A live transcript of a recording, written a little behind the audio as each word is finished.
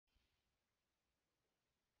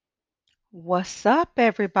What's up,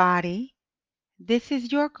 everybody? This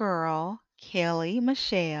is your girl, Kelly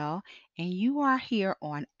Michelle, and you are here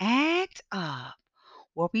on Act Up,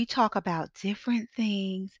 where we talk about different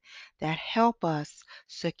things that help us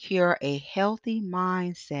secure a healthy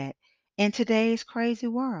mindset in today's crazy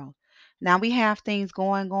world. Now, we have things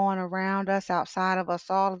going on around us, outside of us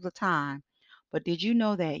all of the time. But did you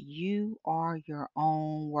know that you are your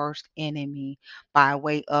own worst enemy by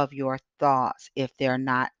way of your thoughts if they're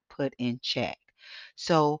not put in check?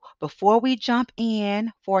 So, before we jump in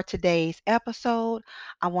for today's episode,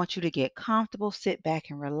 I want you to get comfortable, sit back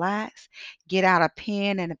and relax. Get out a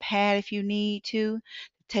pen and a pad if you need to.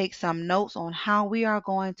 Take some notes on how we are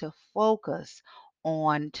going to focus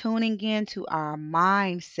on tuning into our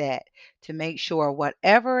mindset to make sure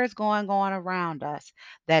whatever is going on around us,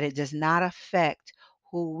 that it does not affect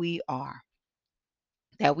who we are,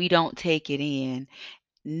 that we don't take it in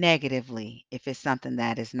negatively if it's something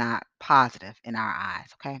that is not positive in our eyes.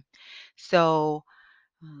 Okay. So,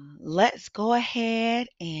 let's go ahead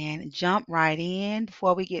and jump right in.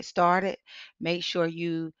 Before we get started, make sure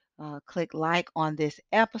you click like on this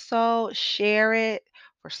episode, share it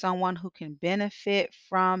for someone who can benefit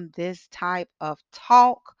from this type of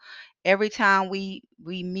talk. Every time we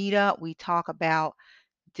meet up, we talk about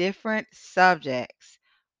different subjects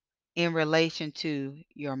in relation to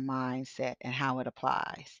your mindset and how it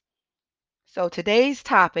applies. So today's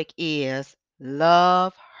topic is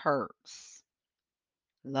love hurts.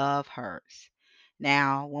 Love hurts.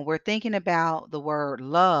 Now, when we're thinking about the word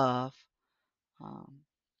love, um,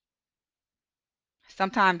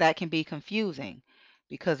 sometimes that can be confusing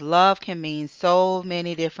because love can mean so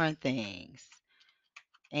many different things.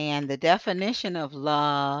 And the definition of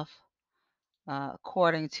love,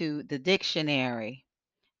 according to the dictionary,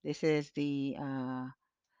 this is the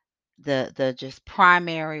just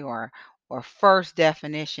primary or first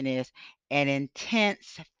definition is an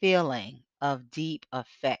intense feeling of deep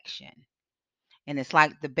affection. And it's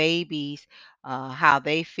like the babies, how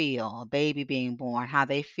they feel, a baby being born, how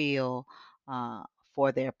they feel uh,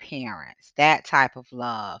 for their parents, that type of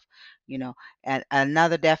love. You know, and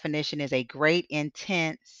another definition is a great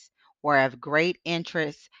intense or of great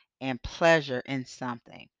interest and pleasure in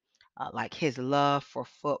something, like his love for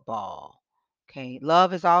football. Okay,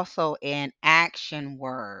 love is also an action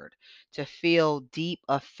word to feel deep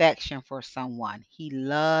affection for someone. He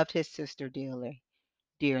loved his sister dearly,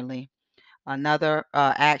 dearly. Another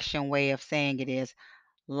action way of saying it is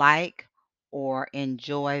like or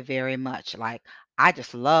enjoy very much. Like, I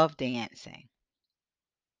just love dancing.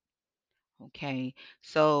 Okay.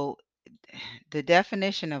 So the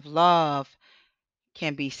definition of love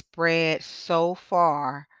can be spread so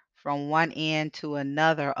far from one end to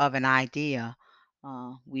another of an idea.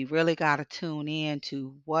 We really got to tune in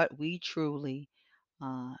to what we truly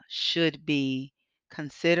should be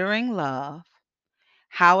considering love,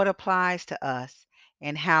 how it applies to us,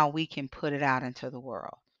 and how we can put it out into the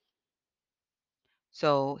world.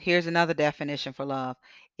 So here's another definition for love.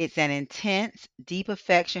 It's an intense, deep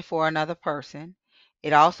affection for another person.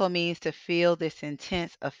 It also means to feel this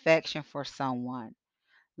intense affection for someone.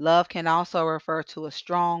 Love can also refer to a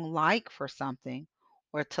strong like for something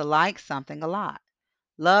or to like something a lot.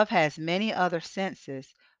 Love has many other senses,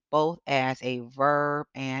 both as a verb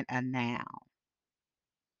and a noun.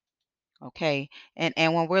 Okay. And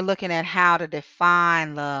when we're looking at how to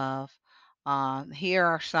define love, here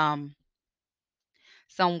are some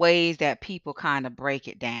ways that people kind of break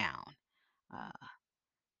it down. Uh,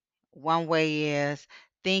 one way is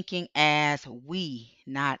thinking as we,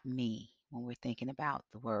 not me, when we're thinking about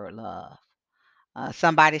the word love.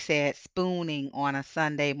 Somebody said spooning on a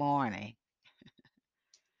Sunday morning.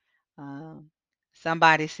 Um,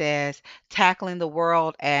 somebody says tackling the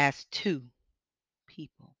world as two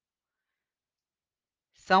people.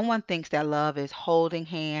 Someone thinks that love is holding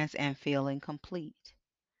hands and feeling complete.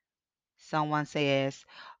 Someone says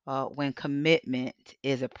when commitment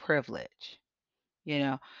is a privilege. You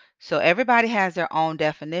know, so everybody has their own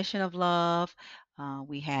definition of love.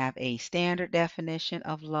 We have a standard definition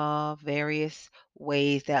of love, various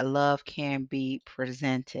ways that love can be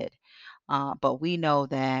presented. But we know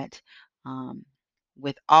that um,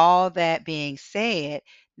 with all that being said,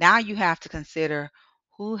 now you have to consider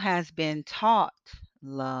who has been taught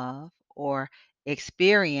love or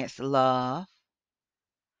experienced love.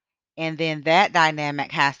 And then that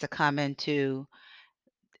dynamic has to come into,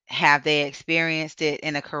 have they experienced it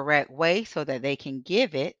in a correct way so that they can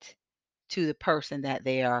give it to the person that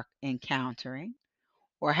they are encountering?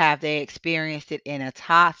 Or have they experienced it in a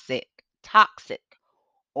toxic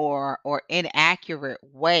or inaccurate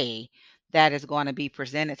way that is going to be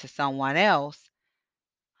presented to someone else?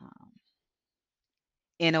 Um,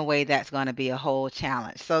 in a way that's gonna be a whole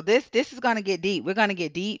challenge. So this is gonna get deep. We're gonna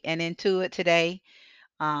get deep and into it today,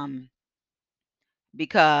 um,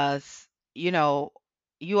 because, you know,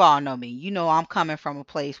 you all know me. You know I'm coming from a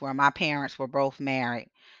place where my parents were both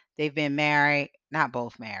married. They've been married, not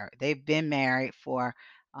both married. They've been married for,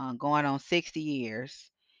 going on 60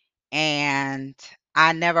 years, and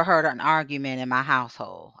I never heard an argument in my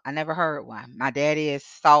household. I never heard one. My daddy is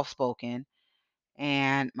soft-spoken,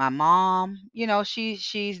 and my mom,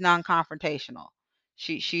 she's non-confrontational.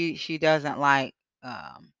 She doesn't like,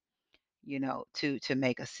 um, to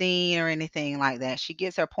make a scene or anything like that. She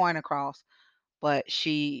gets her point across, but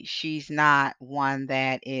she's not one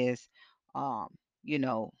that is, um, you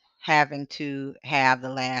know, having to have the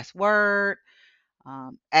last word.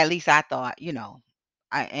 At least I thought,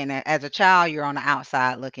 as a child, you're on the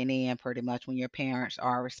outside looking in pretty much when your parents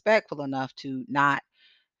are respectful enough to not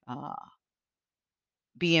uh,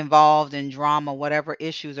 be involved in drama, whatever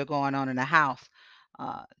issues are going on in the house,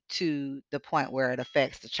 to the point where it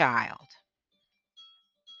affects the child.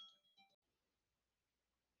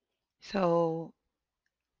 So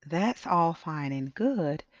that's all fine and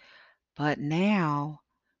good, but now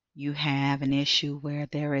you have an issue where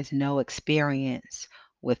there is no experience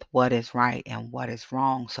with what is right and what is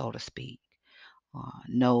wrong, so to speak.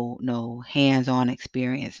 No hands-on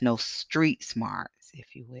experience, no street smarts,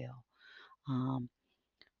 if you will. Um,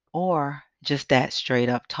 or just that straight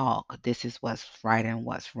up talk. This is what's right and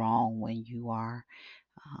what's wrong when you are,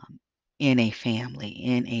 um, in a family,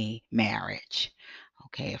 in a marriage.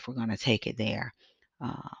 Okay, if we're going to take it there.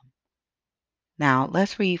 Um, Now,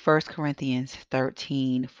 let's read 1 Corinthians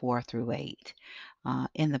 13:4 through 8.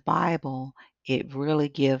 In the Bible, it really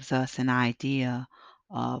gives us an idea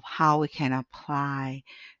of how we can apply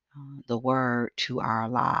the word to our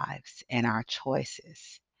lives and our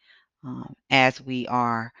choices, as we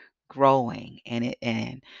are growing.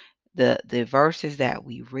 And the verses that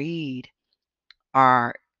we read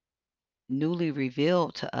are newly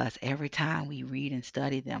revealed to us every time we read and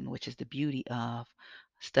study them, which is the beauty of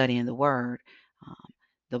studying the Word. Um,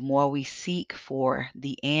 the more we seek for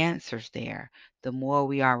the answers there, the more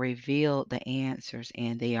we are revealed the answers,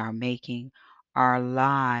 and they are making our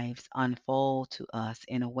lives unfold to us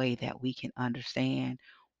in a way that we can understand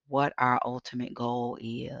what our ultimate goal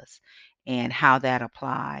is and how that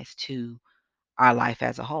applies to our life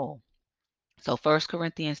as a whole. So 1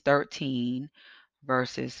 Corinthians 13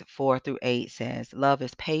 verses 4 through 8 says, "Love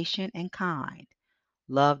is patient and kind.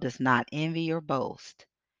 Love does not envy or boast.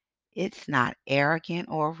 It's not arrogant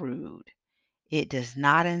or rude. It does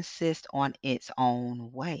not insist on its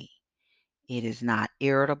own way. It is not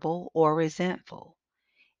irritable or resentful.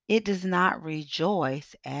 It does not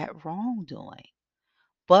rejoice at wrongdoing,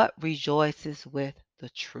 but rejoices with the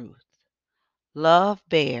truth. Love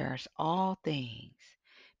bears all things,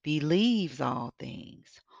 believes all things,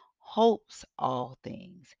 hopes all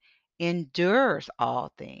things, endures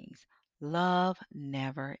all things. Love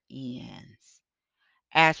never ends.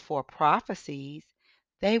 As for prophecies,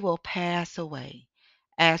 they will pass away.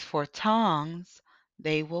 As for tongues,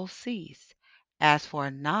 they will cease. As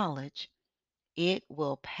for knowledge, it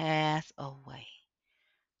will pass away."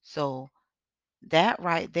 So that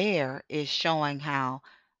right there is showing how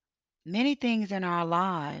many things in our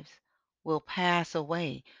lives will pass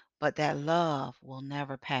away, but that love will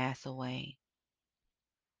never pass away.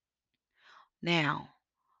 Now,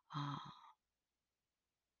 uh,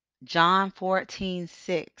 John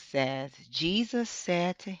 14:6 says, Jesus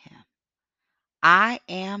said to him, "I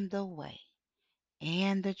am the way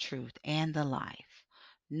and the truth and the life.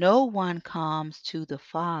 No one comes to the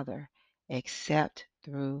Father except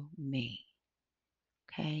through me."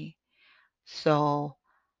 Okay? So,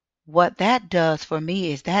 what that does for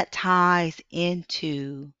me is that uh,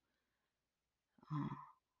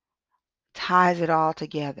 ties it all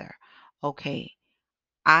together. Okay,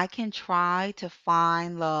 I can try to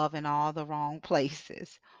find love in all the wrong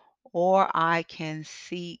places, or I can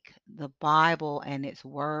seek the Bible and its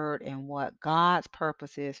word and what God's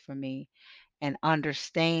purpose is for me and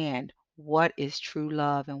understand what is true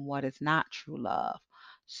love and what is not true love.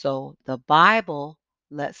 So the Bible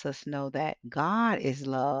lets us know that God is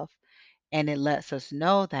love, and it lets us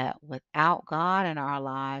know that without God in our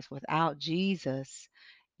lives, without Jesus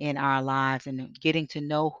in our lives, and getting to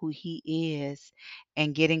know who He is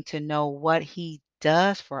and getting to know what He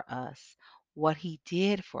does for us, what He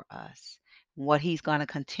did for us, what He's going to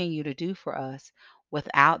continue to do for us,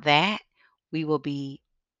 without that, we will be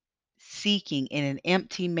seeking in an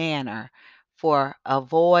empty manner for a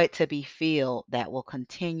void to be filled that will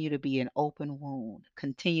continue to be an open wound,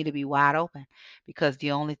 continue to be wide open, because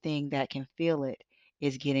the only thing that can fill it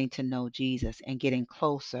is getting to know Jesus and getting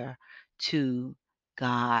closer to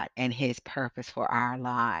God and His purpose for our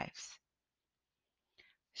lives.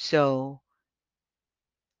 So,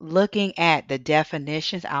 looking at the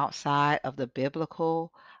definitions outside of the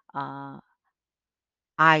biblical uh,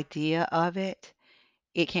 idea of it,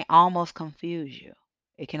 it can almost confuse you.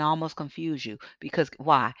 It can almost confuse you because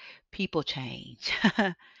why? People change.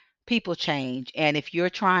 People change. And if you're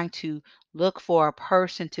trying to look for a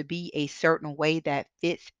person to be a certain way that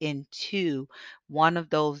fits into one of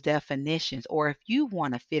those definitions, or if you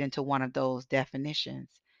want to fit into one of those definitions,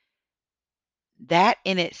 that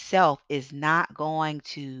in itself is not going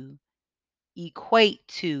to equate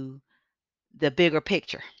to the bigger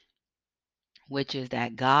picture, which is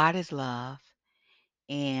that God is love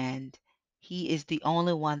and He is the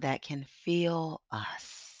only one that can feel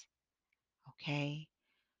us. Okay.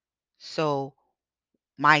 So,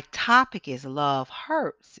 my topic is love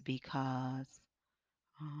hurts because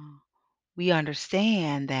uh, we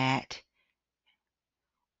understand that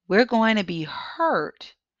we're going to be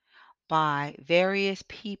hurt by various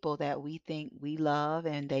people that we think we love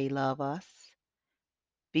and they love us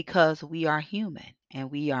because we are human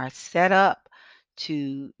and we are set up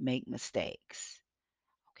to make mistakes.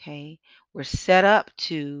 Okay. We're set up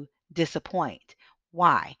to disappoint.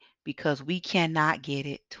 Why? Because we cannot get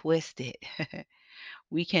it twisted.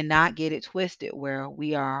 We cannot get it twisted where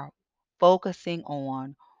we are focusing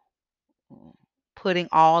on mm, putting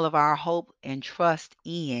all of our hope and trust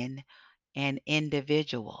in an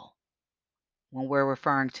individual when we're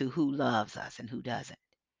referring to who loves us and who doesn't.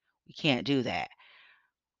 We can't do that.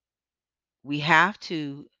 We have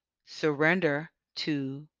to surrender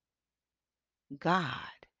to God.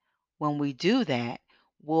 When we do that,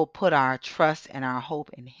 we'll put our trust and our hope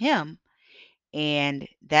in Him, and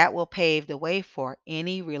that will pave the way for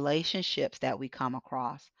any relationships that we come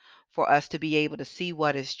across for us to be able to see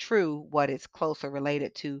what is true, what is closer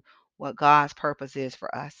related to what God's purpose is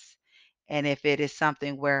for us. And if it is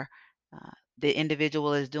something where the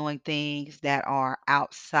individual is doing things that are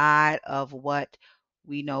outside of what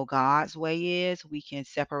we know God's way is, we can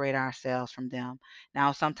separate ourselves from them.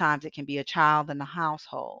 Now, sometimes it can be a child in the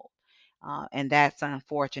household, and that's an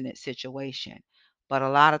unfortunate situation. But a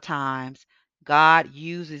lot of times, God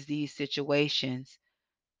uses these situations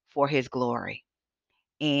for His glory,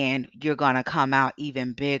 and you're going to come out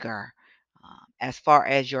even bigger as far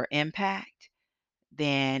as your impact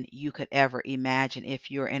than you could ever imagine if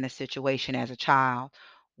you're in a situation as a child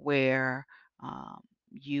where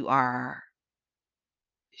you are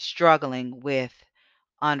struggling with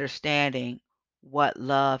understanding what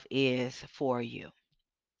love is for you.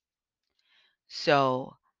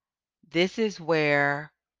 So, this is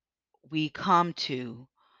where we come to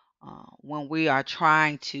when we are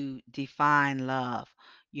trying to define love.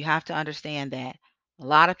 You have to understand that a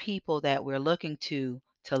lot of people that we're looking to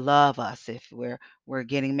love us, if we're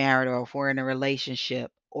getting married or if we're in a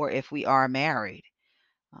relationship or if we are married,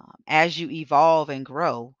 as you evolve and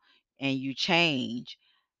grow and you change,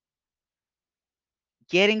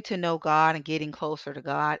 getting to know God and getting closer to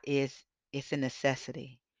God is it's a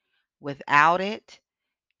necessity. Without it,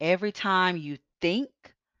 every time you think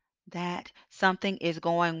that something is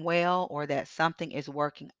going well or that something is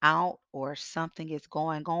working out or something is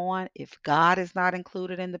going on, if God is not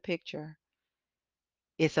included in the picture,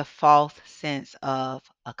 it's a false sense of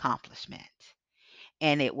accomplishment.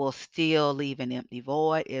 And it will still leave an empty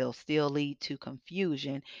void. It'll still lead to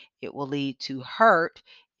confusion. It will lead to hurt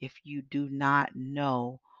if you do not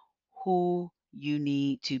know who you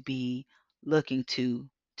need to be looking to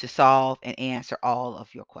solve and answer all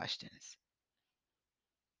of your questions.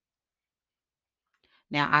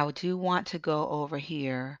 Now, I do want to go over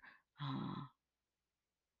here uh,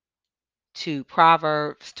 to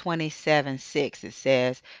Proverbs 27:6. It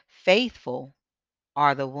says, faithful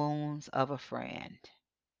are the wounds of a friend,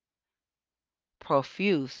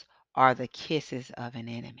 profuse are the kisses of an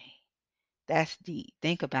enemy. That's deep.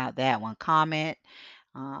 Think about that one. Comment,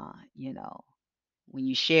 uh, you know, when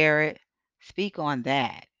you share it, speak on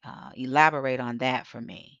that. Elaborate on that for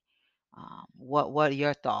me. What are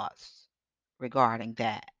your thoughts regarding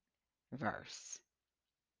that verse?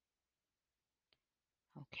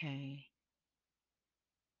 Okay.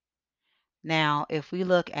 Now, if we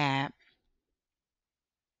look at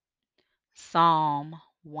Psalm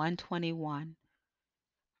 121,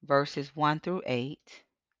 verses 1 through 8,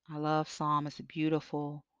 I love Psalm. It's a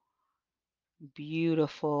beautiful,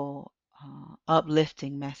 beautiful,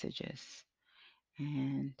 uplifting messages.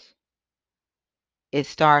 And it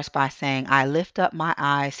starts by saying, I lift up my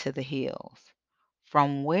eyes to the hills.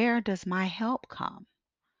 From where does my help come?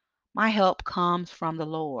 My help comes from the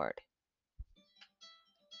Lord,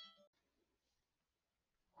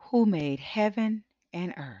 who made heaven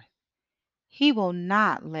and earth. He will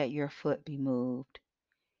not let your foot be moved.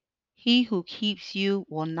 He who keeps you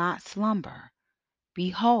will not slumber.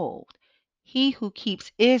 Behold, he who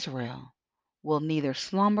keeps Israel will neither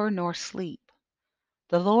slumber nor sleep.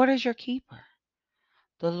 The Lord is your keeper.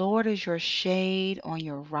 The Lord is your shade on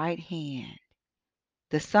your right hand.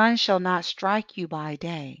 The sun shall not strike you by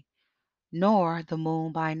day, nor the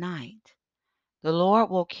moon by night. The Lord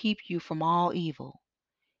will keep you from all evil.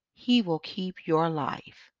 He will keep your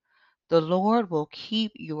life. The Lord will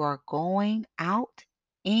keep your going out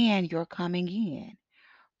and your coming in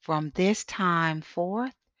from this time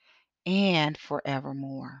forth and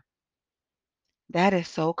forevermore. That is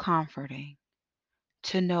so comforting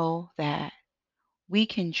to know that we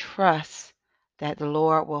can trust that the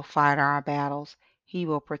Lord will fight our battles. He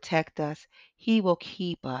will protect us. He will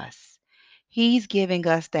keep us. He's giving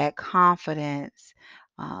us that confidence,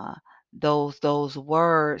 uh, those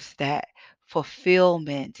words, that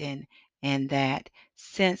fulfillment, and that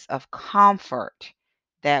sense of comfort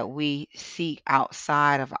that we seek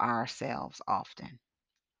outside of ourselves often.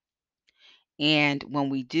 And when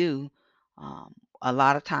we do, um, a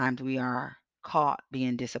lot of times we are caught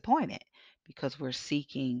being disappointed because we're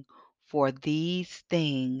seeking for these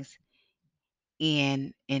things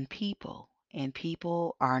in people, and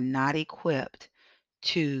people are not equipped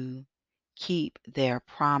to keep their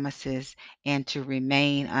promises and to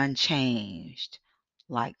remain unchanged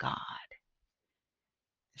like God.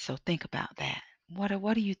 So think about that.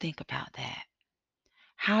 What do you think about that?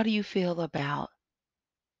 How do you feel about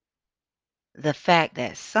the fact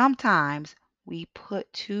that sometimes we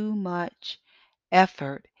put too much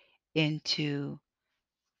effort into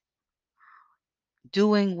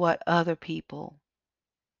doing what other people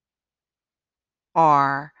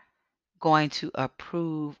are going to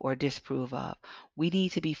approve or disapprove of? We need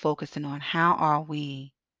to be focusing on how are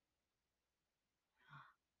we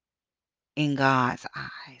in God's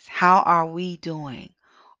eyes? How are we doing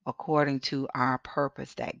according to our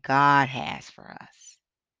purpose that God has for us?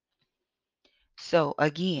 So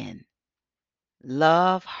again,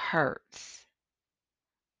 love hurts.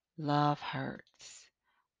 Love hurts.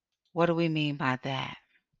 What do we mean by that?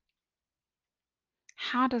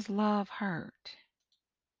 How does love hurt?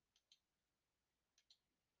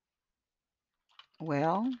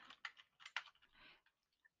 Well,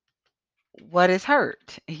 what is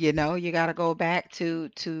hurt? You got to go back to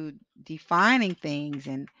defining things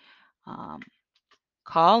and um,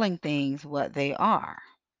 calling things what they are.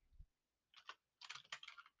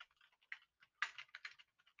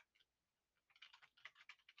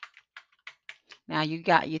 Now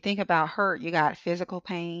you think about hurt, you got physical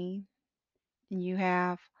pain and you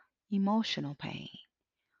have emotional pain.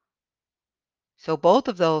 So both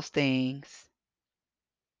of those things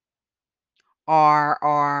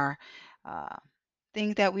are uh,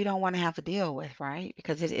 things that we don't want to have to deal with, right?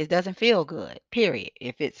 Because it doesn't feel good, period.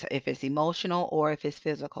 If it's emotional or if it's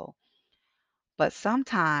physical. But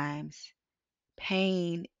sometimes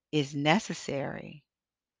pain is necessary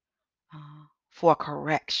for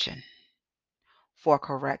correction, for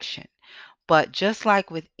correction. But just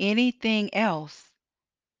like with anything else,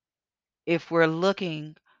 if we're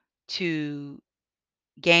looking to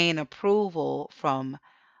gain approval from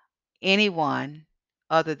anyone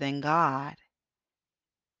other than God,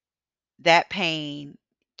 that pain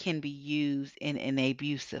can be used in an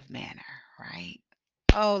abusive manner, right?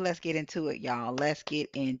 Oh, let's get into it, y'all. Let's get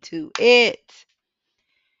into it.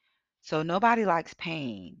 So nobody likes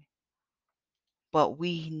pain, but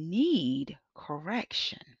we need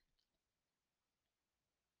correction.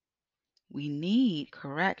 We need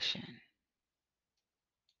correction.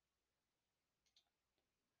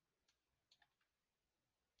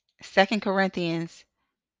 Second Corinthians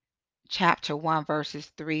chapter 1 verses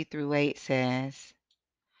 3 through 8 says,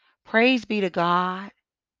 "Praise be to God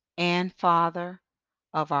and Father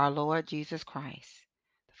of our Lord Jesus Christ,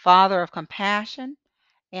 the Father of compassion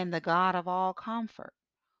and the God of all comfort,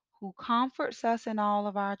 who comforts us in all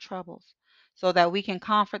of our troubles, so that we can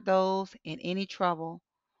comfort those in any trouble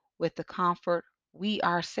with the comfort we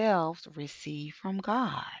ourselves receive from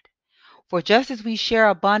God. For just as we share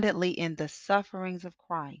abundantly in the sufferings of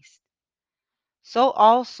Christ, so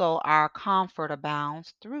also our comfort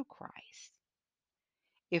abounds through Christ.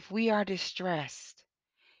 If we are distressed,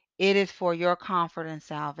 it is for your comfort and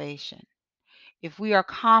salvation. If we are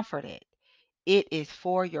comforted, it is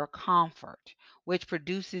for your comfort, which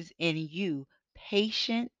produces in you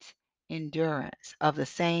patient endurance of the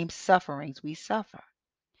same sufferings we suffer.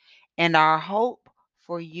 And our hope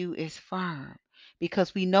for you is firm,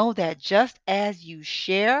 because we know that just as you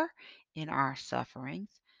share in our sufferings,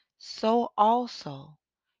 so also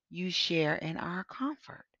you share in our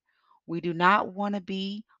comfort. We do not want to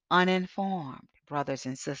be uninformed, brothers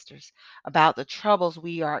and sisters, about the troubles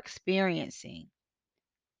we are experiencing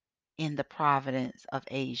in the province of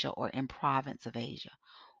Asia or in province of Asia.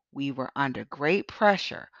 We were under great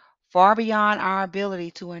pressure, far beyond our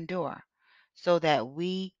ability to endure, so that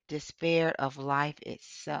we despaired of life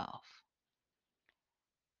itself.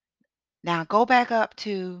 Now go back up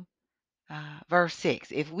to verse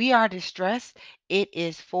 6. If we are distressed, it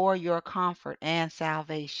is for your comfort and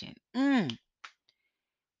salvation.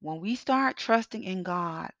 When we start trusting in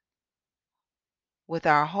God with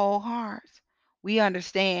our whole hearts, we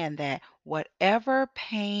understand that whatever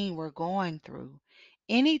pain we're going through,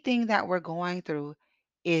 anything that we're going through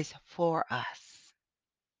is for us.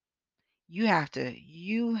 You have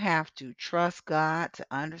to trust God to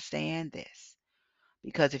understand this.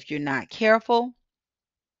 Because if you're not careful,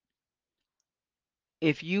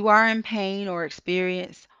 if you are in pain or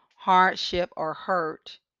experience hardship or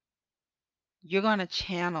hurt, you're going to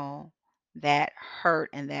channel that hurt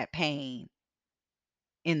and that pain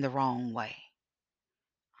in the wrong way.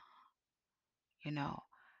 You know,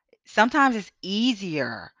 sometimes it's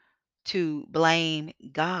easier to blame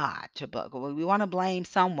God we want to blame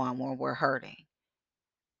someone when we're hurting,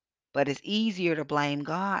 but it's easier to blame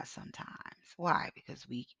God sometimes. Why? Because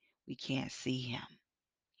we can't see him,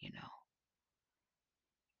 you know.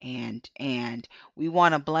 And we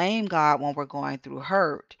want to blame God when we're going through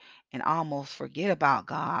hurt and almost forget about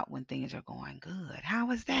God when things are going good.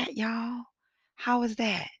 How is that, y'all? How is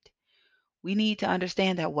that? We need to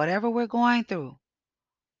understand that whatever we're going through,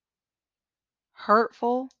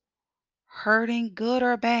 hurtful, hurting, good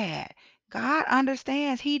or bad, God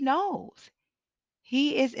understands. He knows.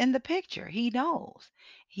 He is in the picture. He knows.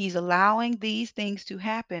 He's allowing these things to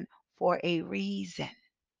happen for a reason.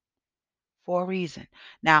 For a reason.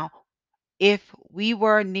 Now, if we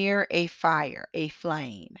were near a fire, a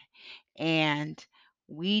flame, and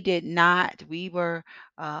we were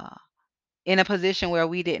uh, in a position where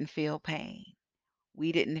we didn't feel pain,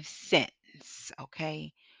 we didn't sense,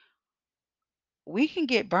 okay, we can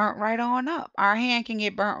get burnt right on up. Our hand can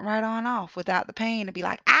get burnt right on off without the pain to be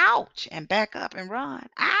like, ouch, and back up and run.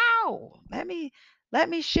 Ow, let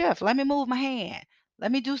me shift. Let me move my hand.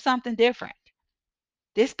 Let me do something different.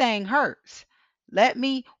 This thing hurts.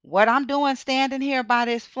 What I'm doing standing here by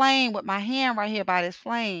this flame with my hand right here by this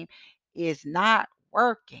flame is not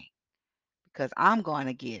working because I'm going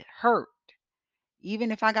to get hurt.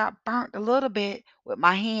 Even if I got burnt a little bit with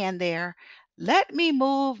my hand there, let me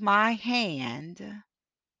move my hand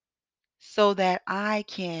so that I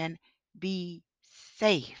can be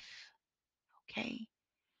safe. Okay?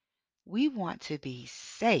 We want to be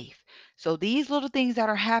safe. So these little things that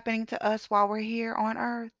are happening to us while we're here on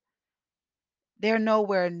earth, they're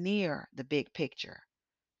nowhere near the big picture.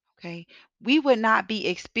 Okay? We would not be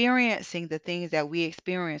experiencing the things that we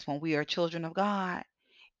experience when we are children of God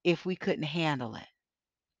if we couldn't handle it.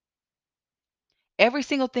 Every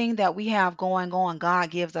single thing that we have going on,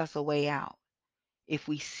 God gives us a way out if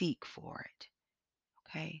we seek for it.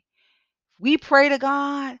 Okay? We pray to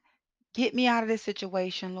God, get me out of this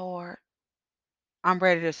situation, Lord. I'm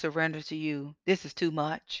ready to surrender to you. This is too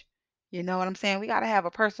much. You know what I'm saying? We got to have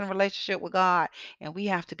a personal relationship with God, and we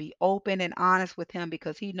have to be open and honest with Him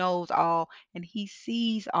because He knows all and He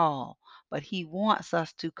sees all, but He wants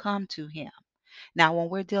us to come to Him. Now, when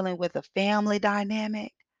we're dealing with a family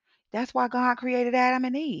dynamic, that's why God created Adam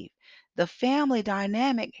and Eve. The family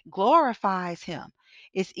dynamic glorifies Him.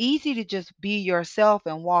 It's easy to just be yourself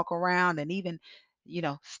and walk around and even,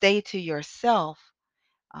 stay to yourself.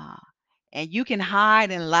 Uh, and you can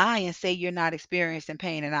hide and lie and say you're not experiencing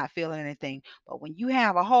pain and not feeling anything. But when you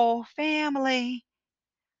have a whole family,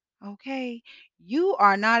 okay, you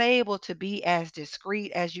are not able to be as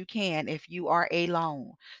discreet as you can if you are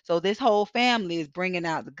alone. So this whole family is bringing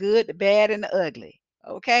out the good, the bad, and the ugly.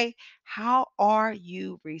 Okay, how are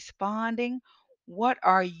you responding? What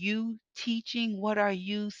are you teaching? What are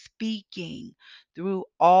you speaking through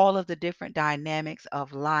all of the different dynamics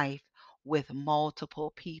of life with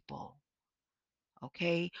multiple people?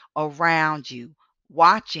 Okay, around you,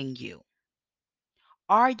 watching you.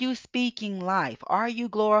 Are you speaking life? Are you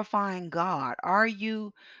glorifying God? Are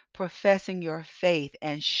you professing your faith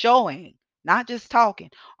and showing, not just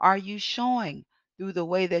talking, are you showing through the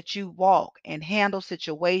way that you walk and handle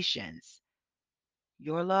situations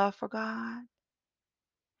your love for God?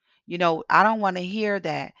 I don't want to hear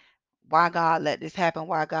that why God let this happen,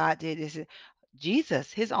 why God did this.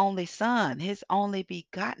 Jesus, his only son, his only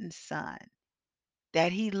begotten son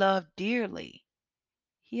that he loved dearly,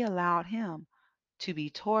 he allowed him to be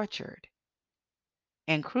tortured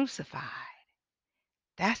and crucified.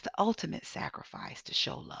 That's the ultimate sacrifice to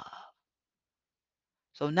show love.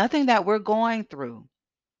 So nothing that we're going through,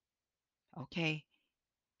 okay,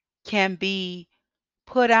 can be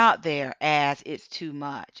put out there as it's too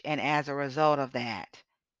much. And as a result of that,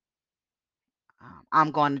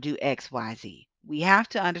 I'm going to do X, Y, Z. We have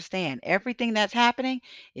to understand everything that's happening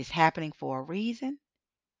is happening for a reason.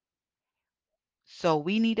 So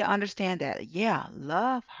we need to understand that, yeah,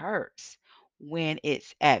 love hurts when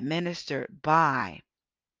it's administered by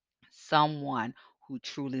someone who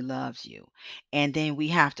truly loves you. And then we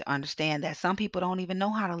have to understand that some people don't even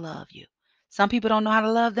know how to love you. Some people don't know how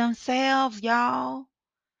to love themselves, y'all.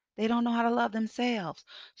 They don't know how to love themselves.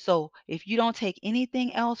 So if you don't take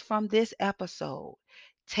anything else from this episode,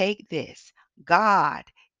 take this: God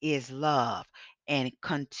is love, and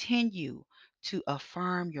continue to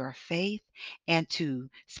affirm your faith and to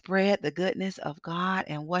spread the goodness of God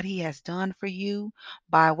and what He has done for you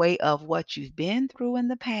by way of what you've been through in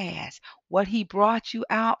the past, what He brought you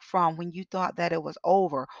out from when you thought that it was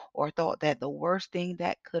over or thought that the worst thing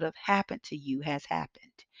that could have happened to you has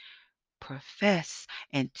happened. Profess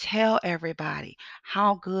and tell everybody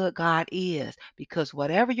how good God is, because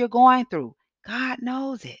whatever you're going through, God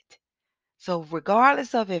knows it. So,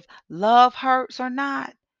 regardless of if love hurts or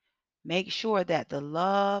not, make sure that the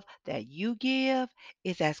love that you give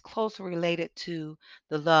is as closely related to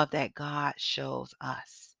the love that God shows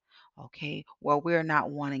us. Okay, well, we're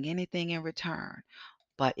not wanting anything in return.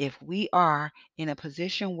 But if we are in a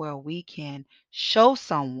position where we can show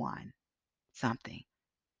someone something,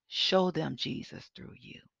 show them Jesus through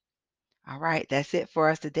you. All right, that's it for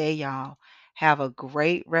us today, y'all. Have a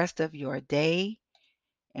great rest of your day,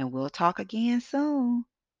 and we'll talk again soon.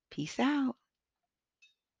 Peace out.